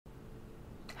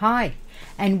Hi,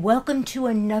 and welcome to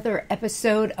another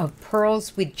episode of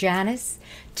Pearls with Janice.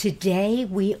 Today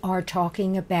we are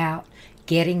talking about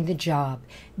getting the job.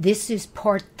 This is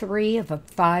part 3 of a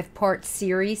 5-part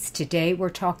series. Today we're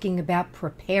talking about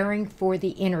preparing for the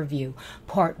interview.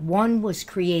 Part 1 was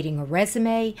creating a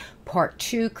resume, part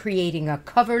 2 creating a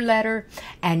cover letter,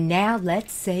 and now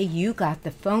let's say you got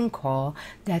the phone call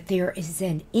that there is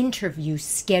an interview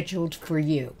scheduled for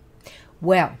you.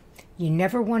 Well, you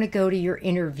never want to go to your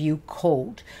interview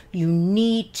cold. You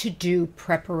need to do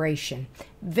preparation.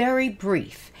 Very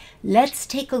brief. Let's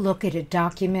take a look at a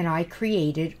document I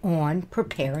created on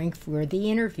preparing for the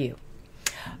interview.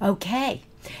 Okay,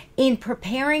 in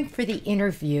preparing for the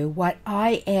interview, what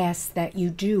I ask that you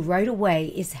do right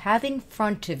away is have in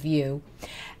front of you,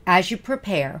 as you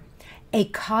prepare, a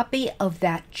copy of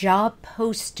that job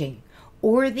posting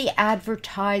or the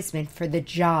advertisement for the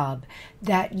job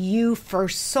that you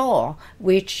first saw,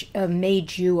 which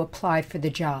made you apply for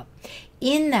the job.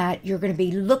 In that, you're going to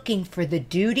be looking for the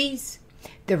duties,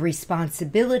 the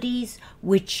responsibilities,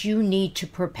 which you need to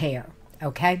prepare,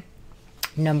 okay?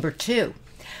 Number 2,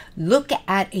 look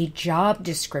at a job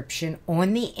description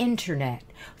on the internet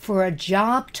for a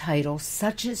job title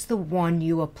such as the one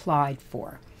you applied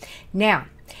for. Now,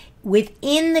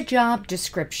 within the job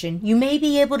description, you may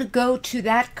be able to go to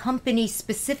that company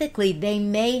specifically. They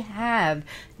may have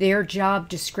their job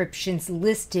descriptions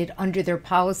listed under their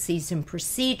policies and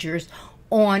procedures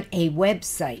on a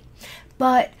website,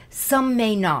 but some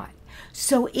may not.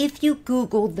 So if you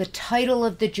Google the title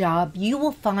of the job, you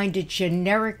will find a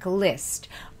generic list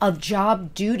of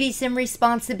job duties and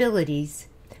responsibilities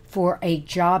for a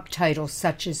job title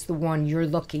such as the one you're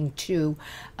looking to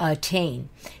attain.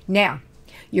 Now,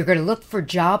 you're going to look for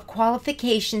job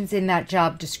qualifications in that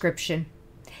job description,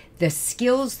 the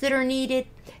skills that are needed,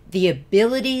 the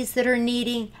abilities that are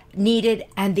needed,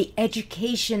 and the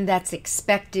education that's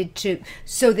expected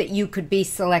so that you could be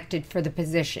selected for the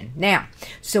position. Now,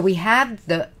 so we have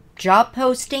the job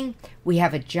posting, we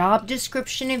have a job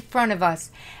description in front of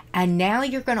us, and now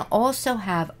you're going to also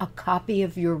have a copy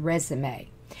of your resume.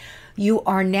 You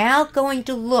are now going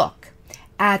to look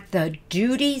at the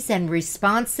duties and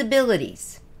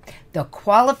responsibilities, the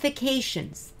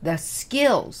qualifications, the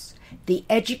skills, the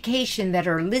education that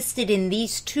are listed in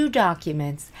these 2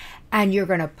 documents, and you're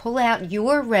going to pull out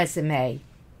your resume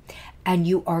and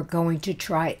you are going to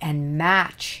try and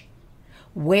match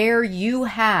where you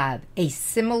have a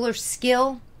similar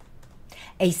skill,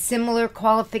 a similar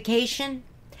qualification,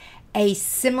 a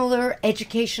similar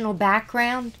educational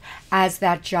background as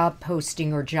that job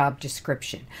posting or job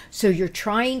description. So you're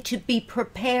trying to be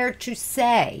prepared to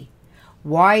say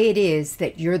why it is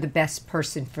that you're the best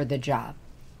person for the job.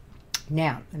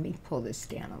 Now, let me pull this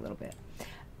down a little bit,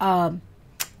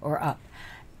 or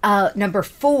up. Number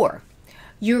 4,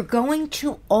 you're going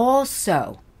to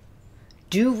also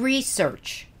do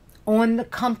research on the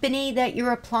company that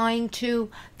you're applying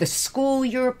to, the school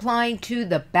you're applying to,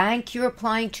 the bank you're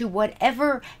applying to,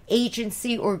 whatever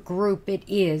agency or group it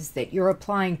is that you're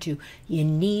applying to. You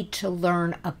need to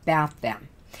learn about them.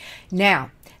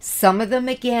 Now, some of them,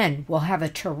 again, will have a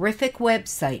terrific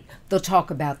website. They'll talk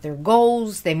about their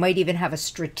goals. They might even have a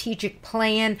strategic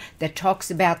plan that talks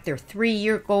about their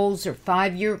 3-year goals or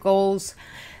 5-year goals.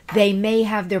 They may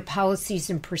have their policies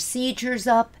and procedures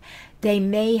up. They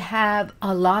may have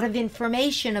a lot of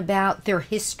information about their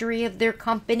history of their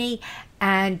company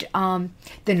and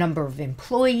the number of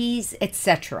employees,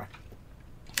 etc.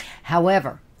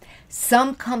 However,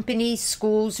 some companies,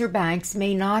 schools, or banks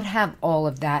may not have all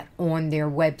of that on their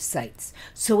websites.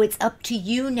 So it's up to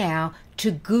you now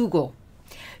to Google.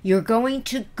 You're going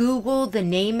to Google the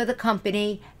name of the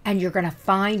company and you're going to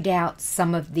find out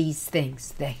some of these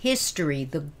things. The history,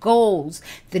 the goals,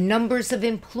 the numbers of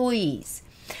employees.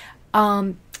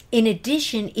 In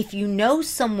addition, if you know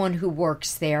someone who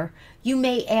works there, you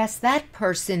may ask that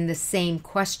person the same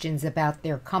questions about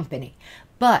their company.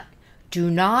 But do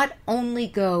not only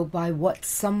go by what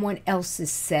someone else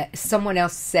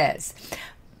says.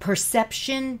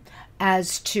 Perception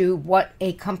as to what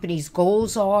a company's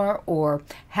goals are or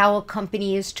how a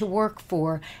company is to work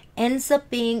for ends up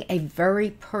being a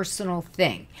very personal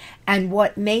thing. And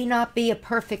what may not be a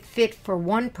perfect fit for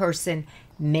one person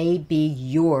may be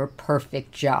your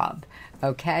perfect job.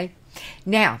 Okay?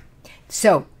 Now,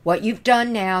 so what you've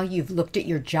done now, you've looked at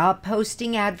your job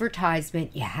posting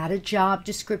advertisement, you had a job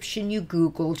description you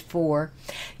Googled for,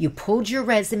 you pulled your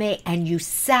resume and you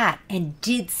sat and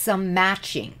did some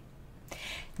matching.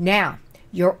 Now,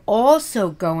 you're also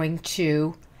going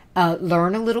to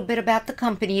learn a little bit about the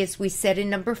company, as we said in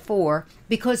number 4,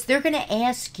 because they're going to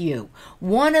ask you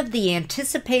one of the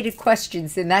anticipated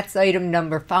questions, and that's item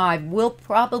number 5, will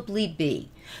probably be,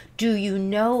 do you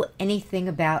know anything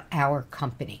about our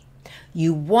company?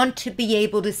 You want to be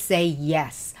able to say,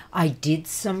 yes, I did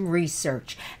some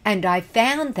research, and I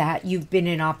found that you've been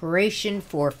in operation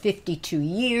for 52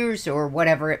 years or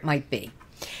whatever it might be.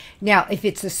 Now, if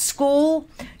it's a school,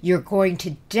 you're going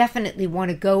to definitely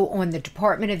want to go on the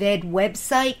Department of Ed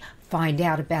website, find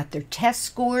out about their test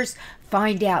scores,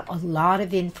 find out a lot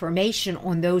of information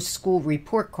on those school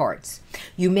report cards.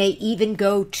 You may even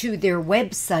go to their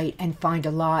website and find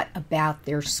a lot about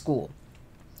their school.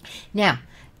 Now,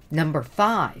 number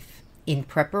 5, in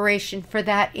preparation for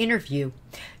that interview,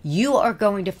 you are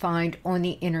going to find on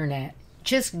the internet,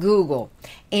 just Google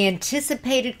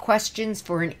anticipated questions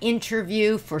for an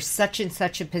interview for such and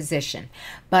such a position.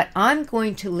 But I'm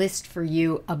going to list for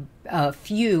you a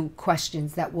few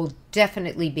questions that will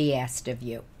definitely be asked of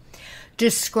you.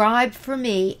 Describe for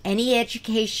me any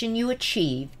education you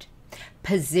achieved,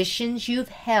 positions you've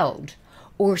held,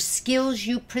 or skills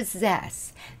you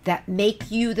possess that make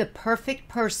you the perfect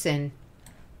person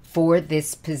for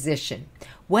this position.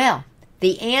 Well,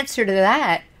 the answer to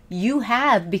that you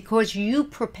have, because you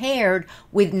prepared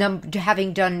with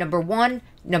having done number 1,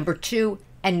 number 2,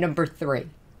 and number 3.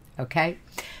 Okay?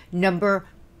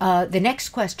 The next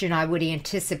question I would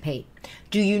anticipate.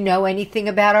 Do you know anything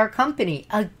about our company?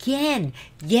 Again,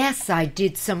 yes, I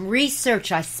did some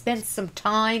research. I spent some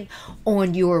time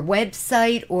on your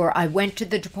website, or I went to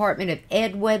the Department of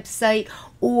Ed website,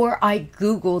 or I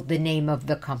Googled the name of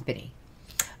the company.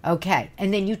 Okay,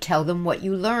 and then you tell them what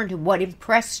you learned and what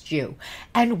impressed you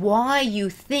and why you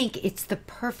think it's the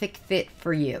perfect fit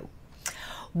for you.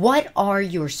 What are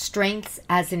your strengths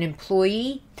as an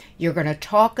employee? You're going to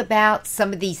talk about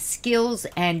some of these skills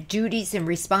and duties and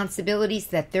responsibilities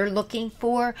that they're looking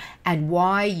for and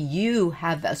why you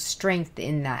have a strength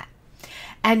in that.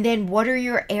 And then what are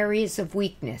your areas of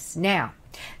weakness? Now,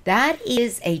 that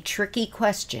is a tricky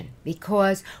question,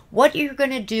 because what you're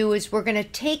going to do is we're going to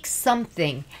take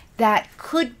something that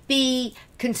could be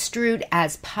construed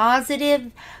as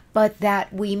positive, but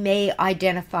that we may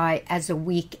identify as a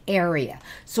weak area.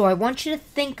 So I want you to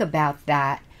think about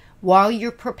that while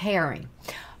you're preparing.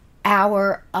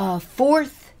 Our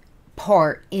 4th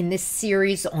part in this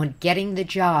series on getting the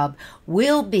job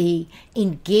will be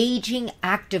engaging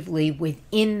actively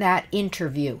within that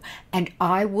interview, and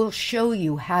I will show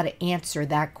you how to answer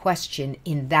that question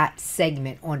in that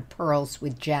segment on Pearls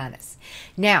with Janice.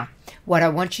 Now, what I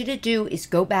want you to do is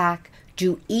go back,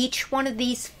 do each one of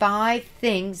these 5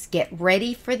 things, get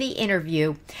ready for the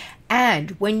interview,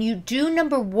 and when you do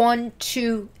number 1,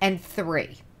 2, and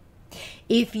 3,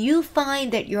 if you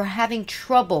find that you're having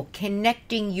trouble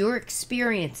connecting your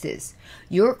experiences,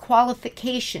 your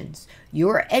qualifications,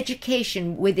 your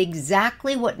education with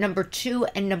exactly what number 2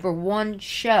 and number 1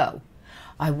 show,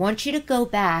 I want you to go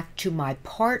back to my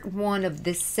part 1 of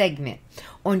this segment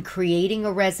on creating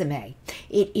a resume.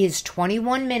 It is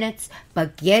 21 minutes,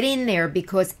 but get in there,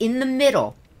 because in the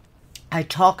middle, I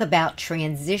talk about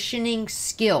transitioning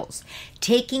skills,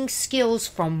 taking skills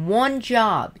from one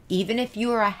job, even if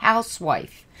you're a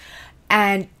housewife,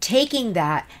 and taking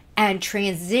that and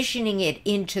transitioning it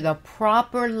into the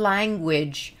proper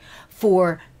language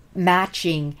for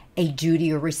matching a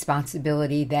duty or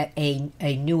responsibility that a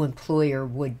new employer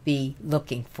would be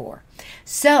looking for.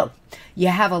 So you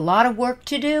have a lot of work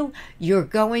to do. You're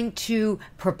going to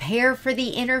prepare for the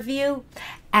interview,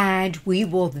 and we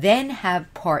will then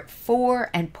have part 4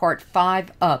 and part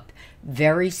 5 up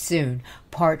very soon.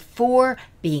 Part 4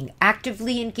 being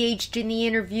actively engaged in the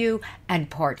interview, and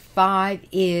part 5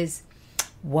 is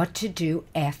what to do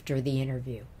after the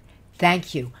interview.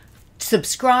 Thank you.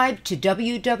 Subscribe to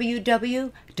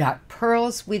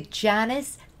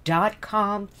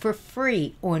www.pearlswithjanice.com for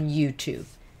free on YouTube.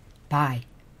 Bye.